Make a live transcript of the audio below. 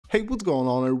Hey, what's going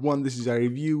on everyone, this is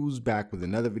iReviews back with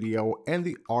another video, and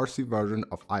the RC version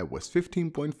of iOS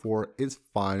 15.4 is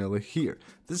finally here.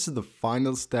 This is the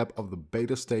final step of the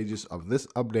beta stages of this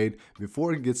update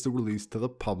before it gets released to the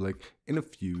public in a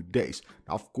few days.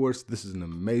 Now, of course, this is an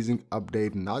amazing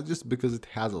update, not just because it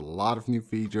has a lot of new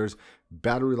features,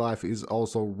 battery life is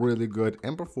also really good,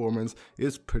 and performance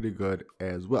is pretty good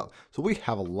as well. So we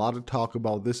have a lot to talk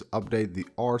about this update, the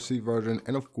RC version,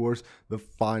 and of course, the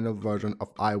final version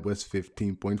of iOS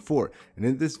 15.4. And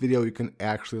in this video, you can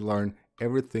actually learn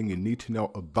everything you need to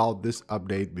know about this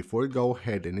update before you go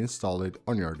ahead and install it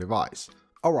on your device.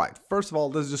 Alright, first of all,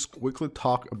 let's just quickly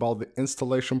talk about the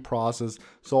installation process.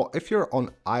 So if you're on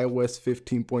iOS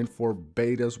 15.4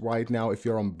 betas right now, if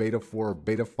you're on beta 4 or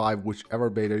beta 5,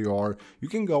 whichever beta you are, you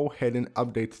can go ahead and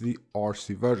update to the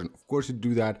RC version. Of course, you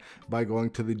do that by going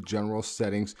to the general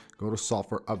settings, go to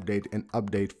software update and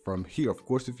update from here. Of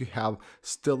course, if you have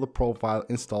still the profile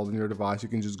installed in your device, you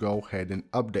can just go ahead and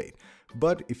update.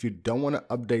 But if you don't want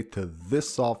to update to this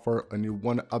software and you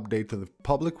want to update to the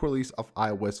public release of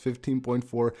iOS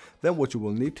 15.4, then what you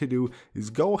will need to do is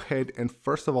go ahead and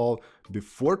first of all,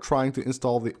 before trying to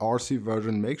install the RC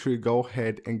version, make sure you go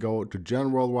ahead and go to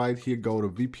general right here, go to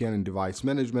VPN and device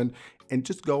management, and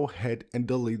just go ahead and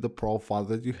delete the profile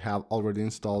that you have already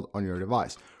installed on your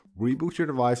device. Reboot your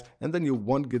device, and then you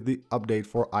won't get the update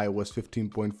for iOS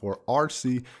 15.4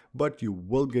 RC, but you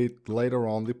will get later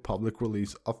on the public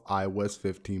release of iOS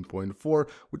 15.4,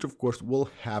 which of course will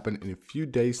happen in a few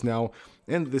days now.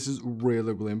 And this is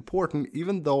really important,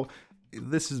 even though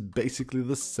this is basically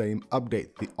the same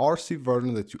update. The RC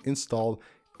version that you installed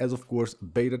as of course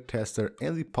beta tester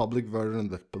and the public version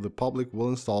that the public will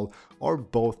install are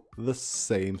both the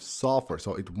same software,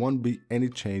 so it won't be any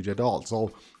change at all.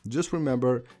 So just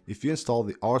remember, if you install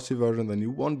the RC version, then you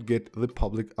won't get the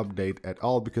public update at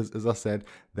all, because as I said,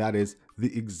 that is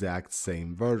the exact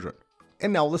same version.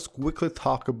 And now let's quickly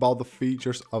talk about the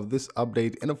features of this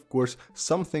update and of course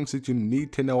some things that you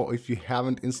need to know if you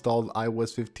haven't installed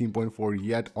iOS 15.4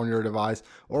 yet on your device,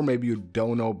 or maybe you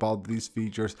don't know about these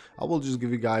features. I will just give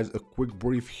you guys a quick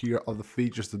brief here of the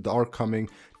features that are coming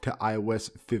to iOS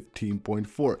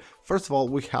 15.4. First of all,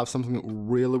 we have something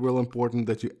really important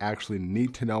that you actually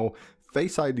need to know.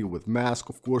 Face ID with mask,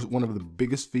 of course, one of the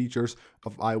biggest features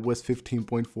of iOS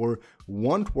 15.4,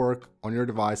 won't work on your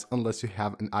device unless you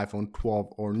have an iPhone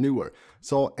 12 or newer.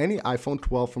 So any iPhone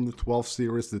 12 from the 12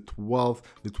 series, the 12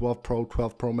 Pro,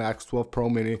 12 Pro Max, 12 Pro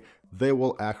Mini, they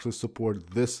will actually support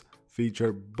this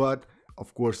feature, but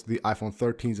of course the iPhone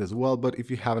 13s as well. But if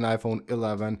you have an iPhone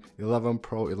 11, 11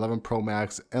 Pro, 11 Pro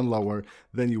Max and lower,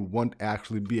 then you won't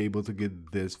actually be able to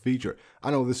get this feature.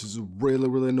 I know this is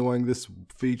really annoying. This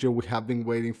feature we have been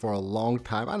waiting for a long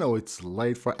time. I know it's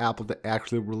late for Apple to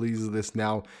actually release this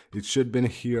now. It should have been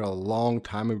here a long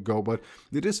time ago, but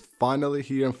it is finally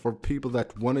here. And for people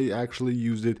that want to actually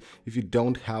use it, if you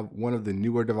don't have one of the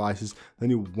newer devices,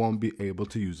 then you won't be able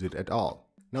to use it at all.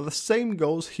 Now the same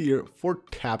goes here for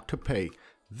tap to pay.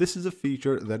 This is a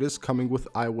feature that is coming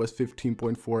with iOS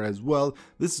 15.4 as well.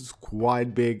 This is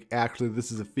quite big. Actually,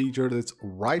 this is a feature that's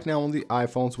right now on the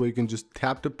iPhones where you can just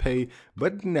tap to pay,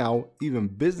 but now even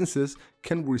businesses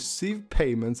can receive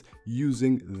payments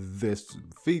using this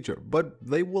feature, but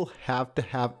they will have to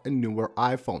have a newer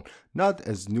iPhone. Not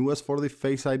as new as for the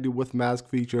Face ID with mask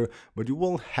feature, but you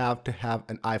will have to have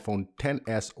an iPhone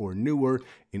XS or newer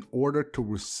in order to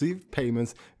receive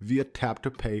payments via tap to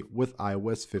pay with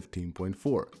iOS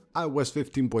 15.4. iOS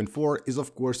 15.4 is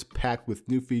of course packed with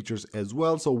new features as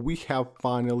well, so we have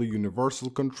finally universal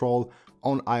control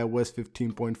on iOS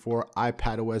 15.4,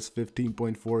 iPadOS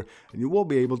 15.4, and you will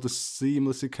be able to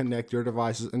seamlessly connect your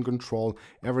devices and control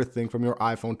everything from your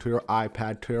iPhone to your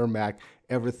iPad to your Mac,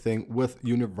 everything with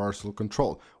universal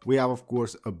control. We have of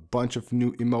course a bunch of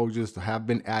new emojis that have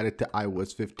been added to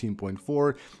iOS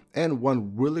 15.4, and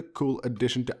one really cool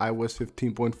addition to iOS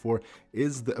 15.4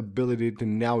 is the ability to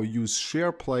now use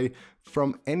SharePlay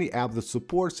from any app that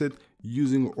supports it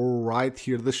using right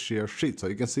here the share sheet. So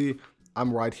you can see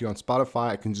I'm right here on Spotify.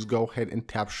 I can just go ahead and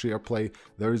tap SharePlay.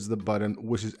 There is the button,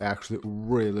 which is actually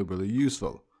really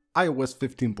useful. iOS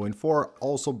 15.4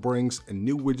 also brings a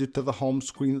new widget to the home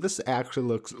screen. This actually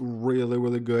looks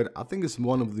really good. I think it's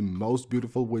one of the most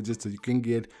beautiful widgets that you can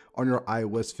get on your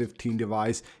iOS 15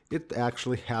 device. It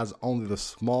actually has only the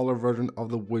smaller version of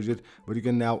the widget, but you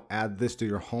can now add this to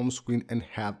your home screen and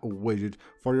have a widget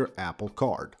for your Apple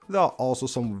Card. There are also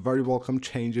some very welcome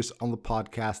changes on the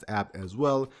podcast app as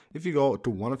well. If you go to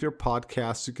one of your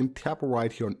podcasts, you can tap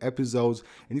right here on episodes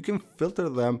and you can filter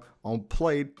them on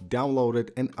played,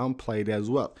 downloaded, and unplayed as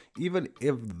well. Even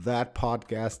if that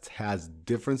podcast has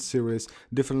different series,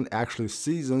 different actually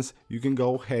seasons, you can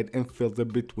go ahead and filter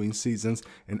between seasons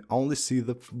and only see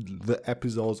the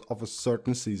episodes of a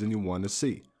certain season you want to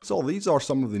see. So these are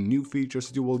some of the new features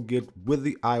that you will get with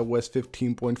the iOS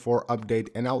 15.4 update.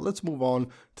 And now let's move on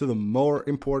to the more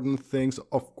important things,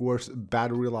 of course,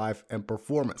 battery life and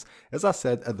performance. As I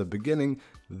said at the beginning,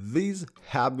 these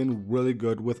have been really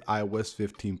good with iOS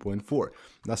 15.4.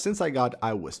 Now, since I got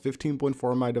iOS 15.4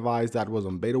 on my device, that was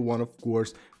on beta 1, of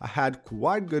course, I had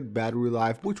quite good battery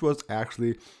life, which was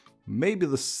actually maybe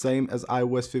the same as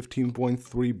iOS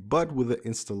 15.3, but with the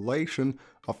installation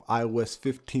of iOS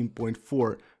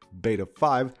 15.4 beta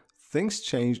 5, things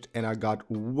changed and I got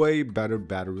way better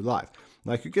battery life.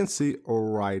 Like you can see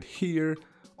right here,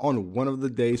 on one of the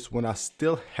days when I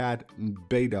still had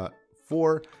beta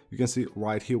 4, you can see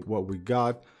right here what we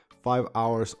got. 5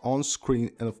 hours on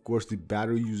screen, and of course the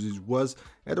battery usage was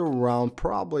at around,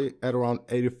 probably at around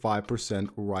 85%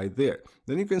 right there.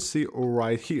 Then you can see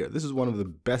right here, this is one of the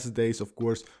best days, of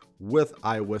course, with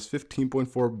iOS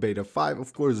 15.4 beta 5.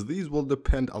 Of course, these will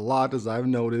depend a lot, as I've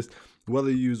noticed, whether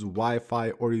you use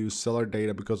Wi-Fi or use cellular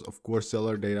data, because of course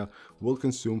cellular data will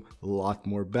consume a lot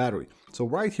more battery. So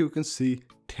right here you can see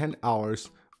 10 hours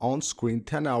on screen,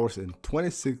 10 hours and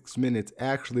 26 minutes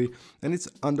actually, and it's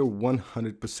under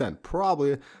 100%,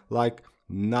 probably like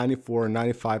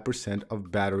 94-95%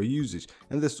 of battery usage.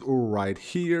 And this right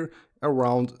here,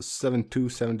 around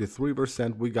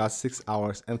 72-73%, we got 6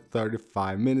 hours and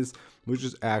 35 minutes, which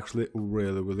is actually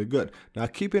really good. Now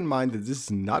keep in mind that this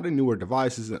is not a newer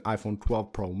device, it's an iPhone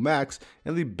 12 Pro Max,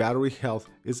 and the battery health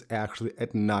is actually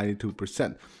at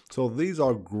 92%. So these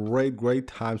are great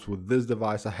times with this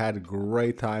device. I had a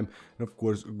great time, and of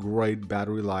course great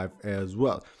battery life as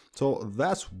well. So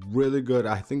that's really good.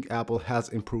 I think Apple has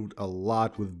improved a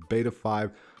lot with beta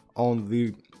 5 on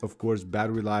the, of course,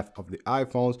 battery life of the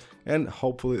iPhones, and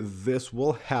hopefully this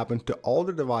will happen to all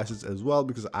the devices as well,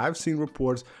 because I've seen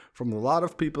reports from a lot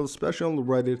of people, especially on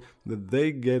Reddit, that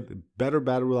they get better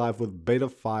battery life with beta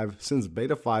 5, since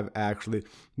beta 5 actually,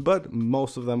 but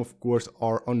most of them of course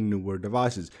are on newer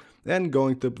devices. And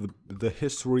going to the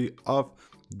history of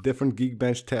different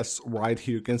Geekbench tests, right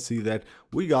here you can see that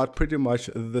we got pretty much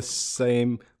the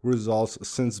same results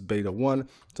since beta 1,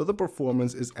 so the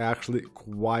performance is actually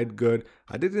quite good.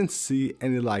 I didn't see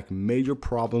any like major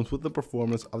problems with the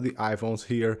performance of the iPhones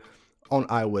here on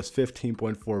iOS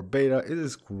 15.4 beta. It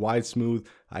is quite smooth.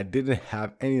 I didn't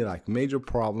have any like major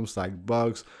problems like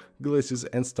bugs, glitches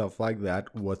and stuff like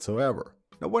that whatsoever.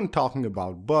 Now, when talking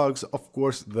about bugs, of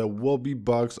course, there will be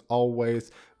bugs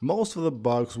always. Most of the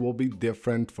bugs will be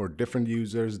different for different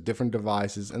users, different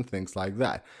devices, and things like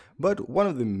that. But one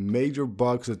of the major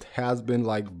bugs that has been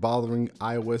like bothering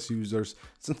iOS users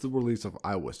since the release of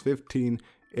iOS 15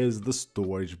 is the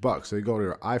storage bug. So you go to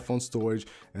your iPhone storage,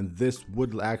 and this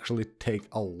would actually take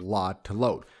a lot to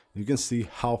load. You can see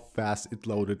how fast it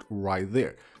loaded right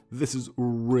there. This is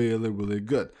really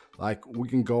good. Like, we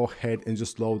can go ahead and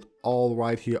just load all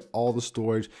right here, all the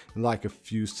storage in like a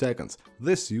few seconds.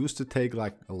 This used to take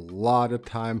like a lot of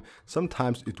time.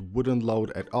 Sometimes it wouldn't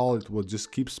load at all. It would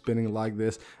just keep spinning like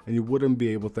this, and you wouldn't be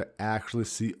able to actually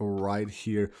see right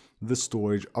here the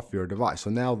storage of your device. So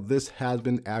now this has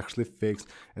been actually fixed,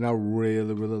 and I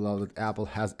really love that Apple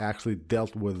has actually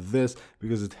dealt with this,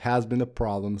 because it has been a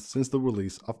problem since the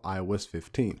release of iOS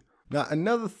 15. Now,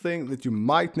 another thing that you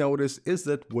might notice is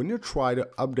that when you try to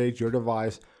update your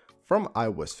device from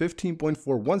iOS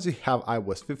 15.4, once you have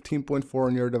iOS 15.4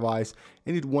 on your device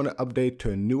and you'd want to update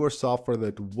to a newer software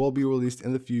that will be released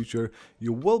in the future,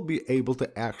 you will be able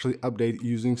to actually update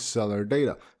using cellular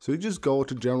data. So you just go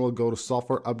to General, go to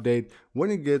Software Update. When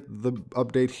you get the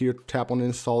update here, tap on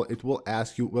Install. It will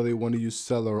ask you whether you want to use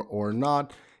cellular or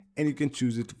not, and you can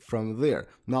choose it from there.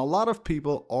 Now, a lot of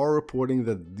people are reporting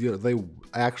that they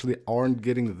actually aren't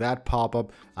getting that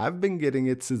pop-up. I've been getting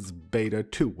it since beta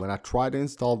 2. When I tried to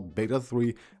install beta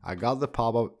 3, I got the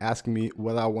pop-up asking me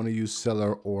whether I want to use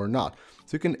cellular or not.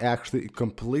 So you can actually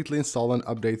completely install an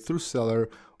update through cellular,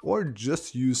 or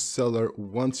just use cellular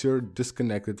once you're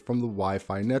disconnected from the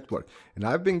Wi-Fi network. And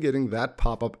I've been getting that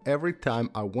pop-up every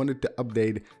time I wanted to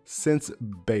update since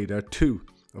beta 2.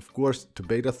 Of course, to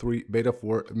beta 3, beta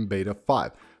 4, and beta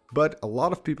 5. But a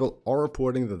lot of people are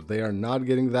reporting that they are not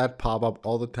getting that pop-up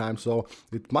all the time, so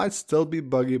it might still be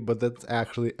buggy, but that's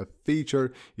actually a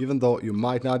feature. Even though you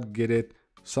might not get it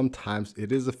sometimes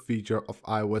it is a feature of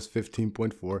iOS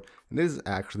 15.4 and it is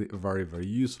actually very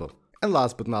useful. And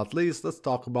last but not least, let's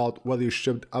talk about whether you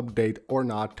should update or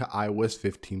not to iOS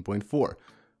 15.4.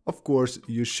 Of course,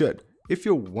 you should. If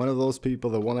you're one of those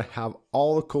people that want to have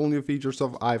all the cool new features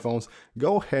of iPhones,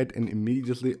 go ahead and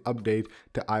immediately update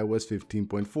to iOS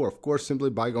 15.4. Of course, simply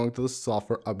by going to the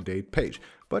software update page.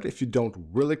 But if you don't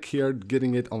really care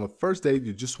getting it on the first day,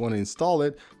 you just want to install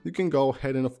it, you can go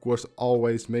ahead and of course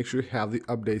always make sure you have the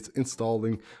updates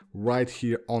installing right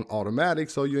here on automatic.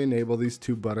 So you enable these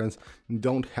two buttons and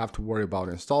don't have to worry about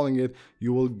installing it.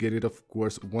 You will get it of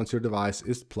course once your device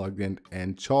is plugged in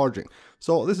and charging.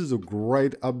 So this is a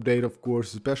great update of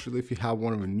course, especially if you have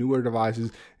one of the newer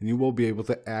devices, and you will be able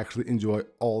to actually enjoy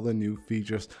all the new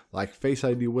features like Face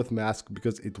ID with mask,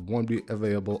 because it won't be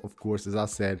available of course, as I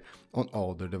said, on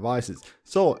all the devices.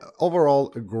 So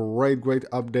overall, a great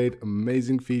update,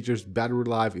 amazing features, battery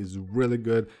life is really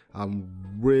good. I'm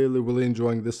really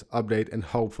enjoying this update, and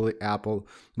hopefully Apple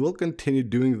will continue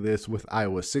doing this with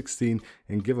iOS 16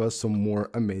 and give us some more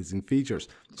amazing features.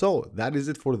 So that is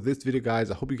it for this video, guys.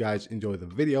 I hope you guys enjoyed the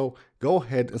video. Go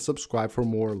ahead and subscribe for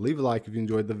more, leave a like if you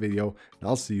enjoyed the video, and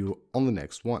I'll see you on the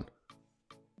next one.